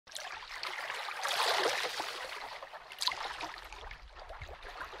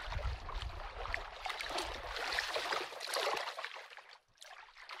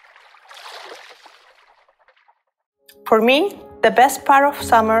For me, the best part of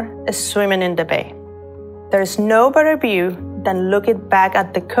summer is swimming in the bay. There is no better view than looking back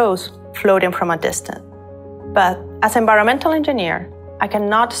at the coast floating from a distance. But as an environmental engineer, I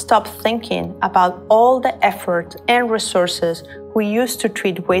cannot stop thinking about all the effort and resources we use to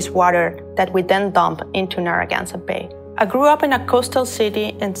treat wastewater that we then dump into Narragansett Bay. I grew up in a coastal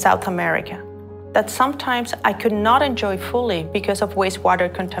city in South America that sometimes I could not enjoy fully because of wastewater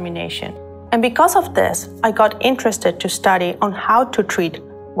contamination. And because of this, I got interested to study on how to treat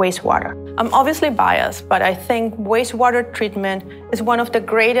wastewater. I'm obviously biased, but I think wastewater treatment is one of the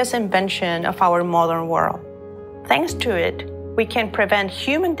greatest inventions of our modern world. Thanks to it, we can prevent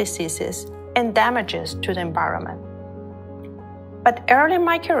human diseases and damages to the environment. But early in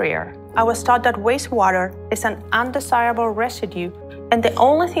my career, I was taught that wastewater is an undesirable residue, and the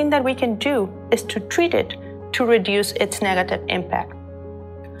only thing that we can do is to treat it to reduce its negative impact.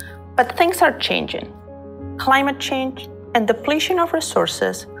 But things are changing. Climate change and depletion of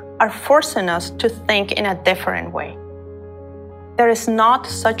resources are forcing us to think in a different way. There is not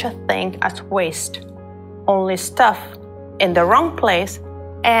such a thing as waste, only stuff in the wrong place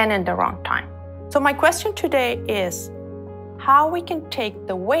and in the wrong time. So my question today is how we can take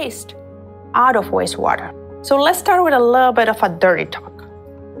the waste out of wastewater. So let's start with a little bit of a dirty talk.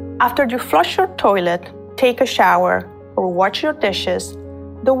 After you flush your toilet, take a shower, or wash your dishes,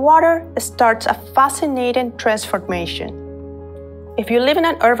 the water starts a fascinating transformation. If you live in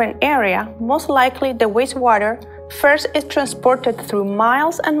an urban area, most likely the wastewater first is transported through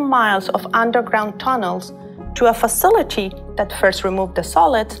miles and miles of underground tunnels to a facility that first removes the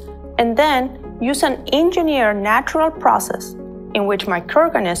solids and then use an engineered natural process in which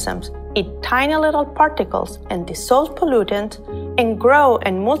microorganisms eat tiny little particles and dissolve pollutants and grow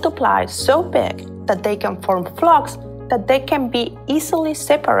and multiply so big that they can form flocks that they can be easily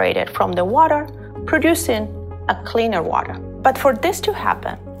separated from the water, producing a cleaner water. But for this to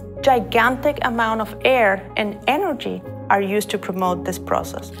happen, gigantic amount of air and energy are used to promote this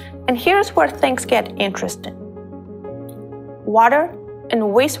process. And here's where things get interesting. Water and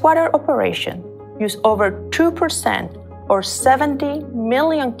wastewater operation use over 2% or 70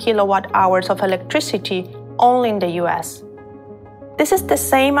 million kilowatt hours of electricity only in the US. This is the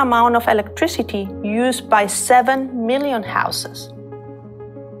same amount of electricity used by 7 million houses.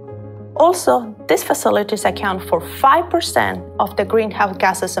 Also, these facilities account for 5% of the greenhouse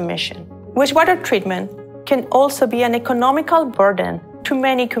gases emission. Wastewater treatment can also be an economical burden to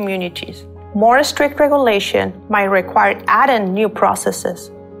many communities. More strict regulation might require adding new processes,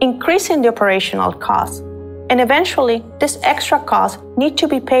 increasing the operational costs, and eventually these extra costs need to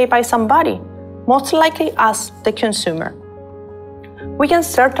be paid by somebody, most likely us, the consumer. We can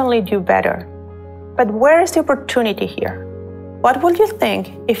certainly do better, but where is the opportunity here? What would you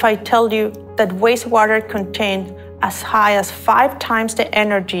think if I tell you that wastewater contains as high as 5 times the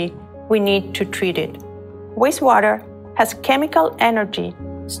energy we need to treat it? Wastewater has chemical energy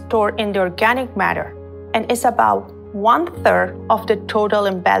stored in the organic matter and is about 1/3 of the total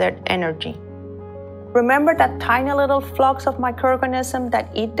embedded energy. Remember that tiny little flocks of microorganisms that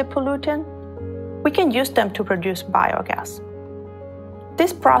eat the pollutant? We can use them to produce biogas.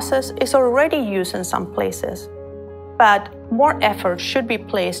 This process is already used in some places, but more effort should be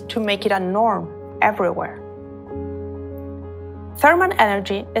placed to make it a norm everywhere. Thermal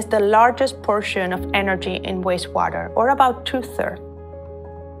energy is the largest portion of energy in wastewater, or about 2/3.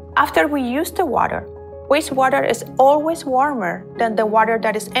 After we use the water, wastewater is always warmer than the water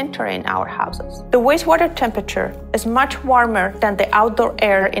that is entering our houses. The wastewater temperature is much warmer than the outdoor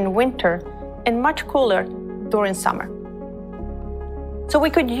air in winter and much cooler during summer. So we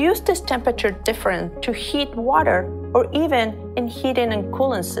could use this temperature difference to heat water or even in heating and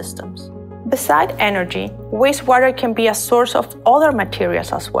cooling systems. Besides energy, wastewater can be a source of other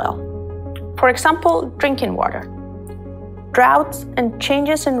materials as well. For example, drinking water. Droughts and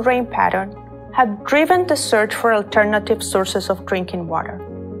changes in rain pattern have driven the search for alternative sources of drinking water.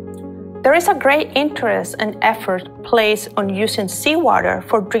 There is a great interest and effort placed on using seawater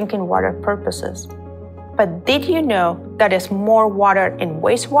for drinking water purposes. But did you know that there's more water in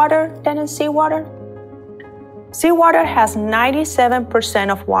wastewater than in seawater? Seawater has 97%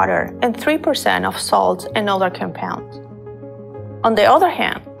 of water and 3% of salts and other compounds. On the other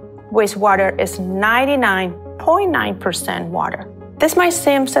hand, wastewater is 99.9% water. This might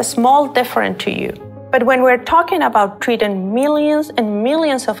seem a small difference to you, but when we're talking about treating millions and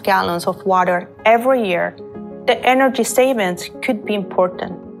millions of gallons of water every year, the energy savings could be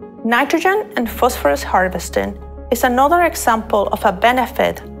important. Nitrogen and phosphorus harvesting is another example of a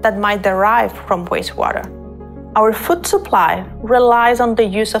benefit that might derive from wastewater. Our food supply relies on the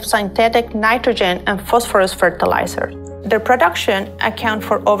use of synthetic nitrogen and phosphorus fertilizers. Their production accounts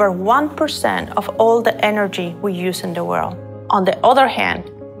for over 1% of all the energy we use in the world. On the other hand,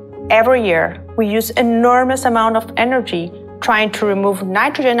 every year we use enormous amount of energy trying to remove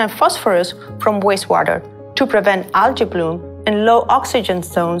nitrogen and phosphorus from wastewater to prevent algae bloom in low oxygen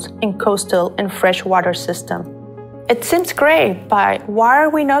zones in coastal and freshwater systems. It seems great, but why are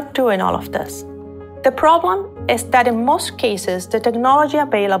we not doing all of this? The problem is that in most cases, the technology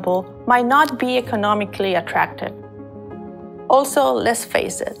available might not be economically attractive. Also, let's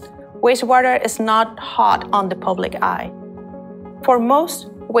face it, wastewater is not hot on the public eye. For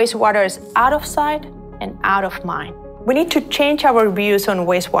most, wastewater is out of sight and out of mind. We need to change our views on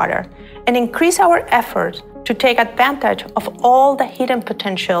wastewater and increase our efforts to take advantage of all the hidden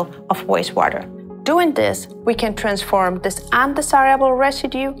potential of wastewater. Doing this, we can transform this undesirable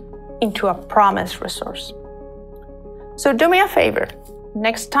residue into a promised resource. So do me a favor.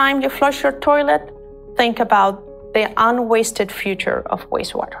 Next time you flush your toilet, think about the unwasted future of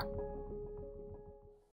wastewater.